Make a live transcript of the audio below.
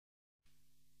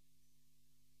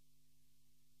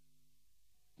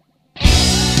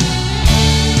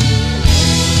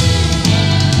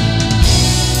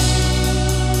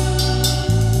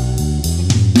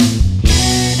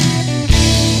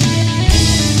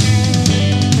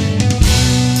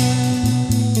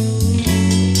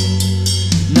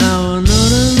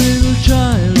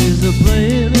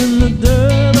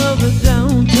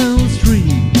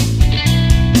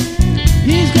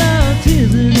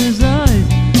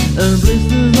and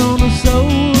blisters on the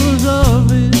soles of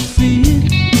his feet.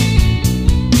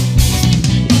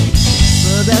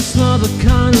 But that's not the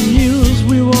kind of news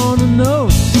we wanna know,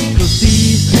 'cause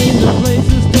these ain't the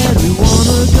places that we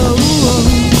wanna go.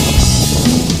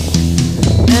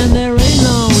 And there ain't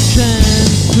no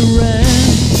chance to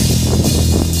rest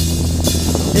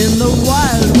in the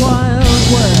wild,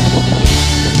 wild west.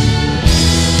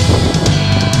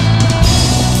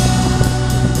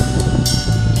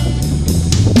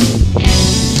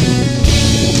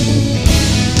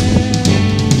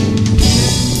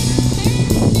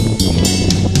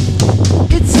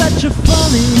 It's such a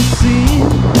funny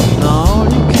scene, all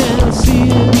you can see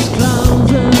is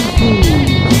clowns and fools.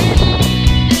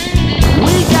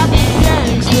 We got the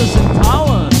gangsters in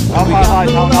power. We got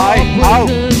the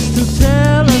lawbreakers to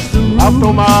tell us the rules. Auf,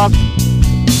 Thomas!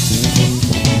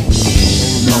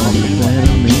 Now you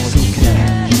better make some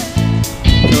cash,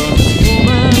 'cause it's poor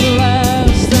man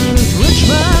last and it's rich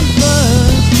man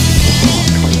first.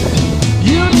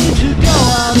 You need to go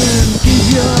out and give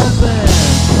your best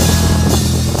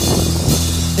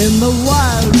in the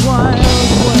wild, wild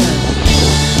west.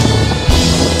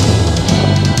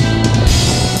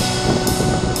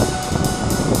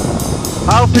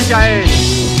 Auf, Michael!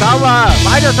 Sauber!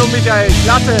 Weiter so, Michael!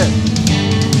 Klasse!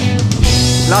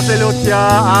 Klasse, Lucia!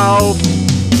 Auf!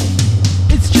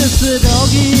 It's just a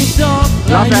dog-eat-dog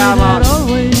like it had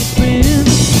always been.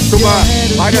 Super!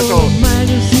 Weiter so!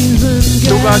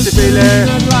 Super, Sibylle!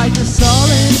 Like a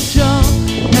solid job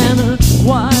and a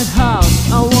white house.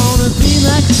 I wanna be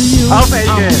next to you. Auf,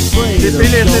 Elke!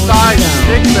 Sibylle ist nicht bei!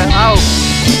 Nächste! Auf!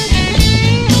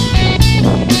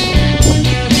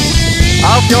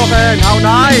 Auf, Jochen! Hau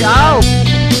nein! Auf!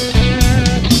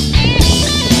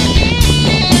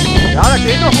 Ja, da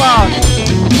geht noch was!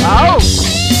 Auf!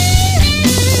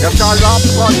 Ich hab schon alle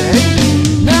abgesprochen, ey!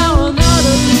 Now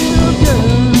another little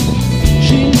girl,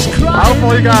 she's crying. Auf,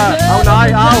 Olga! Hau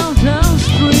nein! Auf! Downtown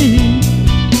street.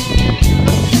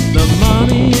 The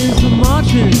money is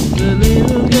marching. The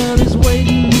little girl is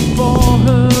waiting for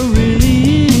her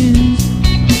release.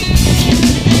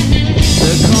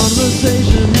 The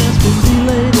conversation has been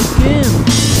delayed again.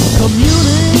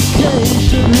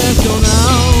 Communication has gone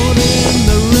out in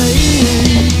the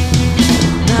rain.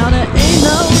 Now there ain't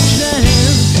no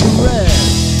chance to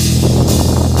rest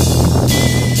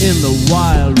in the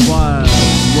wild, wild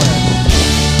west.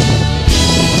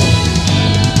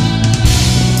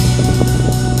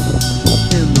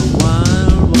 In the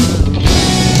wild, wild west.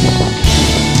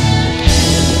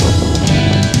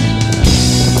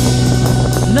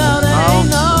 Now there ain't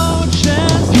no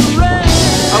chance to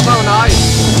rest. Auf, hau nein!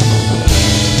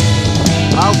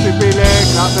 Auf, Sibylle!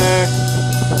 Klasse!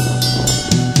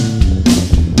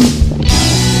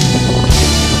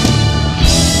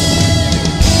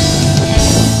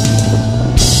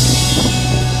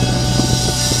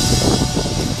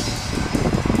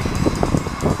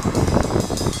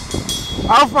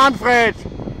 Auf, Manfred!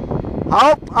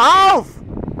 Auf! Auf!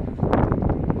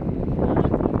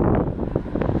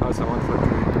 Da ist der Manfred.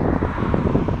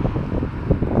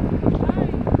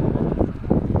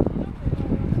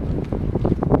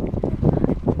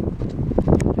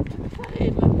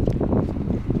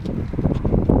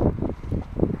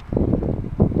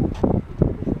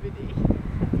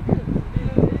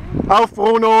 Auf,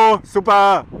 Bruno!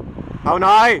 Super! Hau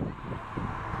nein!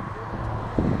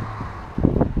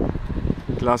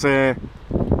 Klasse!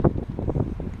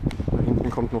 Da hinten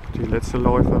kommt noch die letzte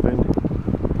Läuferin.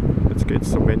 Jetzt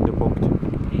geht's zum Wendepunkt.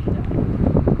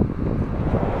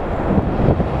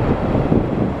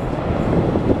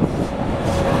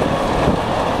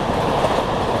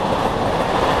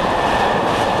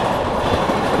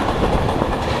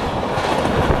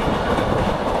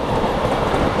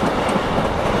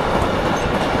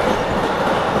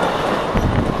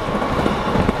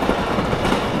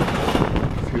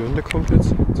 Führende kommt jetzt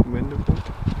zum Wendepunkt.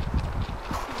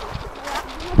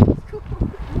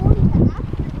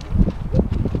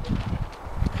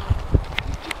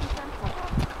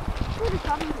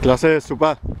 Klasse,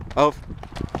 super, auf!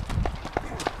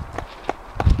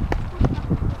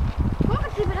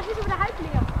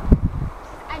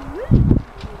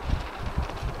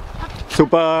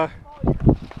 Super!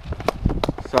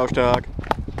 Saustark!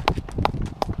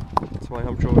 Zwei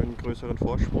haben schon einen größeren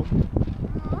Vorsprung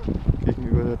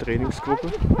gegenüber der Trainingsgruppe.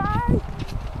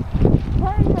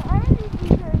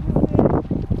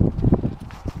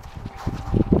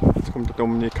 Jetzt kommt der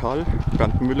Dominik Hall,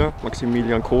 Bernd Müller,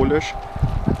 Maximilian Kohlesch.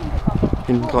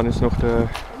 Hinten dran ist noch der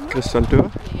Christian Dürr.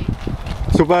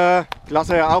 Super,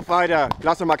 klasse, auf weiter,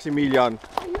 klasse Maximilian.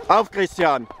 Auf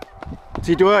Christian,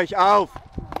 zieh durch, auf!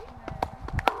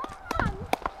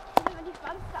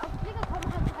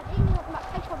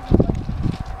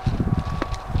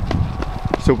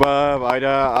 Super,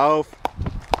 weiter, auf.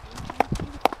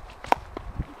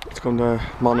 Jetzt kommt der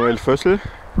Manuel Vössel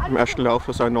im ersten Lauf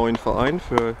für seinen neuen Verein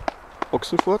für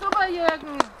Ochsenfurt. Super,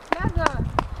 Jürgen. Klasse.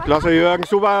 Klasse, Jürgen,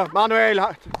 super. Manuel,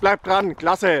 bleib dran.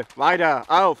 Klasse, weiter,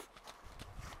 auf.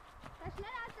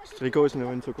 Das Trikot ist nicht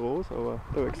so groß, aber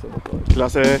der wechselt noch rein.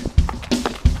 Klasse,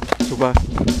 super.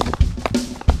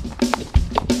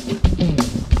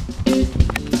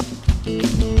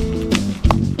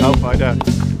 Auf, weiter.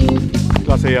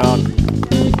 Klasse, Jan.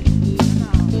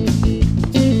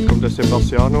 Jetzt kommt der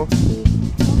Sebastiano.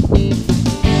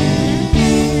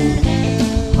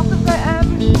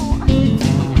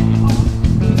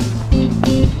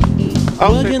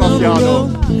 Auf, Sebastiano.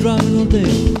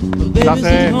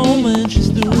 Klasse.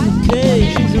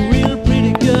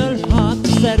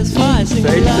 16 ist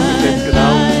jetzt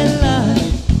genau.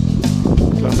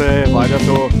 Klasse, weiter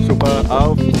so. Super,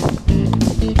 auf.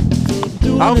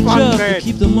 Auf, Manfred.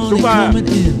 Super.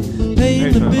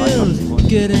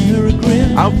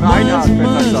 Auf, Reinhard,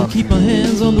 besser gesagt.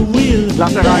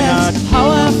 Klasse, Reinhard.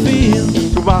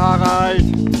 Super, Harald.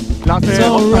 Klasse,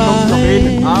 Oscar kommt noch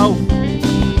hin. Auf.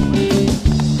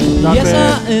 Klasse.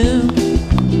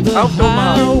 Auf,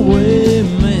 Thomas.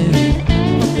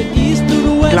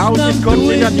 Klaus ist kurz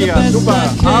hinter dir. Super,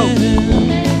 auf.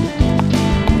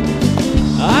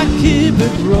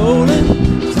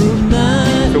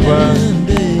 Super.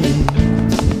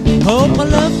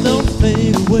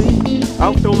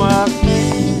 Auf, Thomas.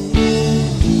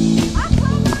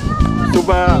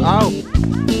 Super, auf.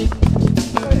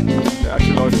 Der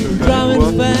erste läuft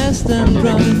schon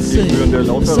wieder die führende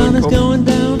Lauferin kommt.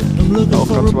 Auch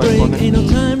ganz weit vorne.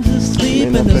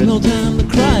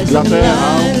 Klasse,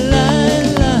 auf.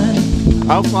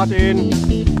 Auf, Martin.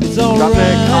 Klasse,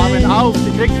 Carmen, auf.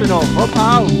 Die kriegst du noch. Hopp,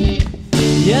 auf.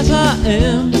 Yes, I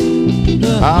am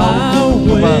the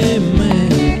highwayman.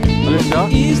 Alles klar?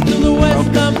 East to the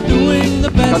west, I'm doing the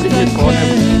best I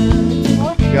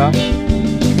can. Ja.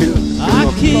 I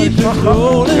keep it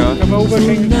rolling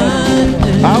through night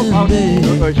and day.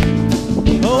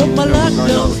 Hope my luck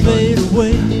don't fade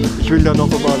away. Ich will da noch ein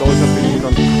paar Leute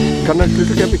finden. Ich kann ein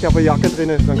Schlüsselgeld, ich habe eine Jacke drin,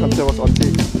 dann kannst du ja was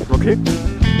anziehen. Okay?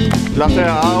 Klasse,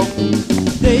 auf.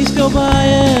 Days go by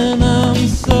and I'm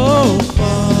so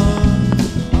far.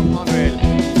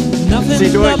 Sieh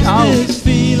durch, auf!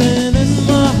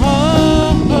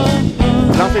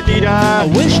 Klasse, Dieter!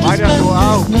 Weiter so,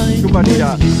 auf! Super,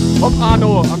 Dieter! Hopp,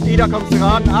 Arno! Auf Dieter kommst du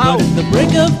ran, auf!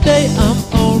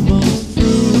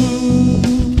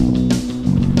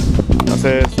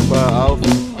 Klasse, super, auf!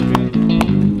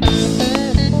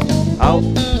 Auf!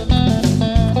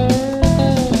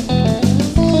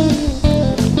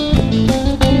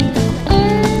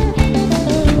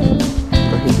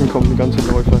 Da hinten kommt ein ganzer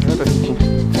Läufer her, da hinten.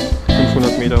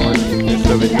 500 Meter weit ist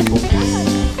der Wegpunkt.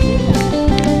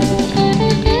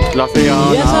 Klasse,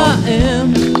 ja. Yes, I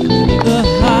am the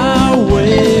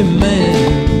highwayman.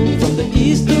 From the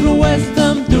east to the west,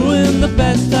 I'm doing the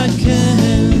best I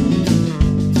can.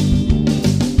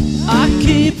 I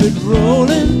keep it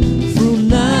rolling through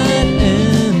night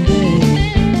and day.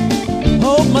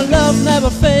 Hope my love never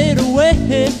fade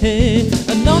away.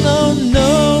 No, no,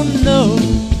 no, no.